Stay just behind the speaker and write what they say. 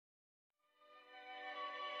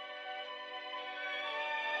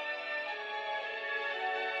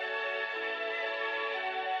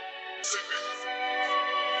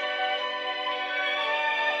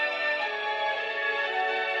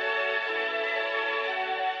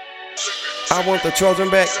I want the Trojan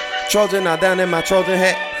back. Trojan now down in my Trojan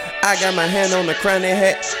hat. I got my hand on the crown and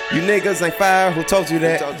hat. You niggas ain't fire, who told you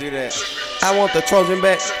that? I want the Trojan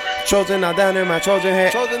back. Trojan now down in my Trojan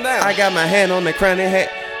hat. I got my hand on the crown and hat.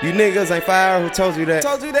 You niggas ain't fire, who told you that?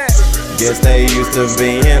 Guess they used to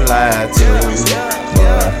being lied to.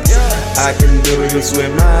 I can do this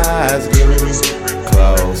with my eyes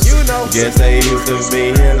closed. Guess they used to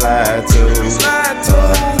being lied to.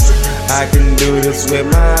 I can do this with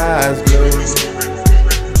my eyes closed.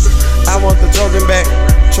 I want the Trojan back.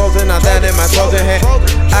 Trojan now down in my Trojan hat.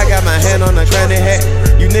 I got my hand on the crown and hat.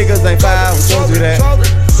 You niggas ain't fire, who told you that?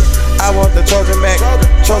 I want the Trojan back.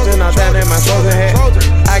 Trojan now down in my Trojan hat.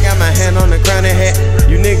 I got my hand on the crown and hat.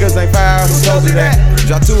 You niggas ain't fire, who told you that?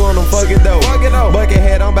 Drop two on them fucking dough. Bucket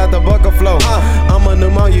head, I'm about to bucket flow. I'm a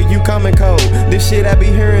pneumonia, you coming cold. This shit I be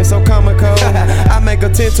hearing so comical. I make a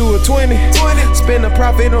 10 to a 20. Spend the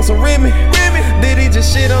profit on some Remy. Did he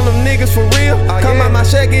just shit on them niggas for real? Come out my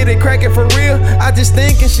shack, get it crackin' for real. I just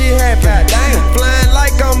thinkin' shit happen. Flying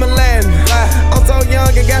like I'm Aladdin. I'm so young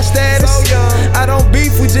and got status. I don't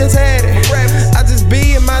beef, we just had it. I just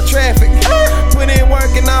be in my traffic. Put in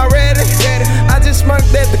working already. I just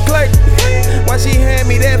smirked at the clerk. Why she hand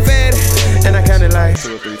me that fatty? And I kinda like,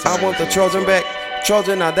 I want the Trojan back.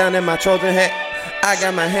 Trojan now down in my Trojan hat. I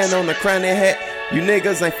got my hand on the crown and hat. You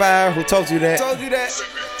niggas ain't fire, who told you that?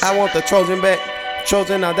 I want the Trojan back.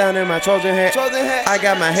 Trojan now down in my Trojan hat. I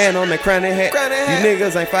got my hand on the crown and hat. You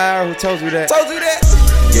niggas ain't fire, who told you that?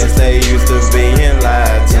 Guess they used to being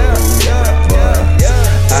lied to.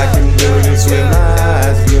 I can do this with my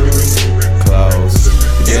eyes closed.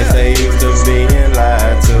 Guess they used to being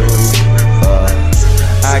lied to.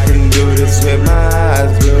 I can do this with my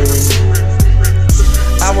eyes closed.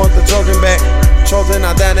 I want the Trojan back. Trojan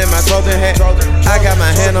now down in my Trojan hat. I got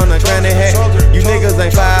my hand on the crown and hat. You niggas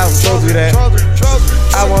ain't fire, who told you that?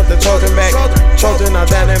 I want the Trojan back. Trojan now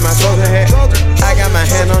down in my Trojan hat. I got my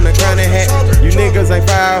hand on the crown and hat. You niggas ain't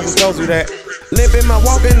fire, who told you that? Living my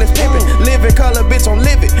walking is pimpin'. Living color, bitch, I'm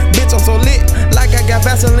livid. Bitch, I'm so lit. Like I got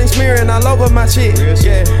Vaseline smearing all over my shit.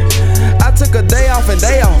 Yeah. I took a day off and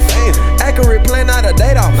day off. Accurate plan, not a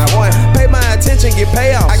date off. Pay my attention, get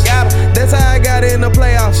payoffs. I got 'em. That's how I got in the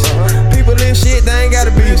playoffs. People in shit, they ain't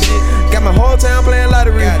gotta be. Got my whole town playing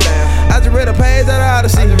lottery. I just read a page out of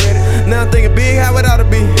Odyssey. Now I'm thinking big, how it ought to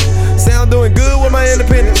be. Say I'm doing good with my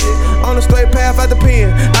independence. On the straight path at the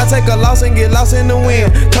pen. I take a loss and get lost in the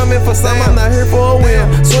wind. Coming for some, I'm not here for a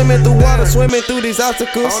win. Swimming through water, swimming through these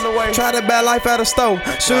obstacles. Try to buy life out of stove.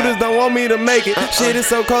 Shooters don't want me to make it. Shit is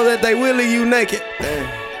so cold that they will leave you naked.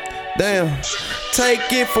 Damn.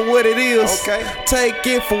 Take it for what it is. Take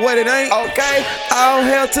it for what it ain't. All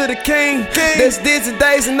hail to the king. This is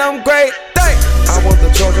Daze and I'm great. I want the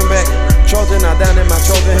Trojan back. Trojan now down in my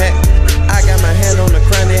Trojan hat. I got my hand on the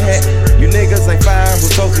crown and hat. You niggas ain't fire, who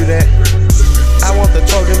told you that? I want the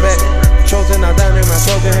Trojan back. Trojan now down in my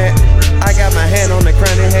Trojan hat. I got my hand on the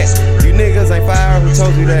crown and hat. You niggas ain't fire, who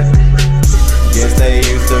told you that? Guess they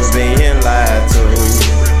used to being lied to.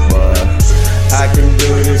 But I can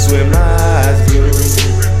do this with my eyes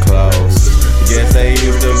closed. Guess they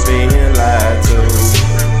used to being lied to.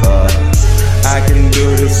 But I can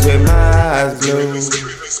do this with my eyes closed.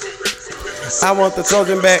 I want the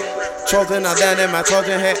Trojan back. Trojan now down in my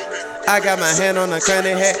Trojan hat. I got my hand on the crown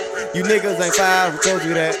and hat. You niggas ain't fire, who told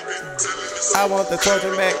you that? I want the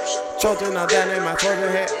Trojan back. Trojan now down in my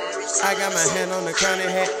Trojan hat. I got my hand on the crown and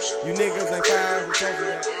hat. You niggas ain't fire, who told you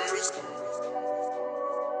that?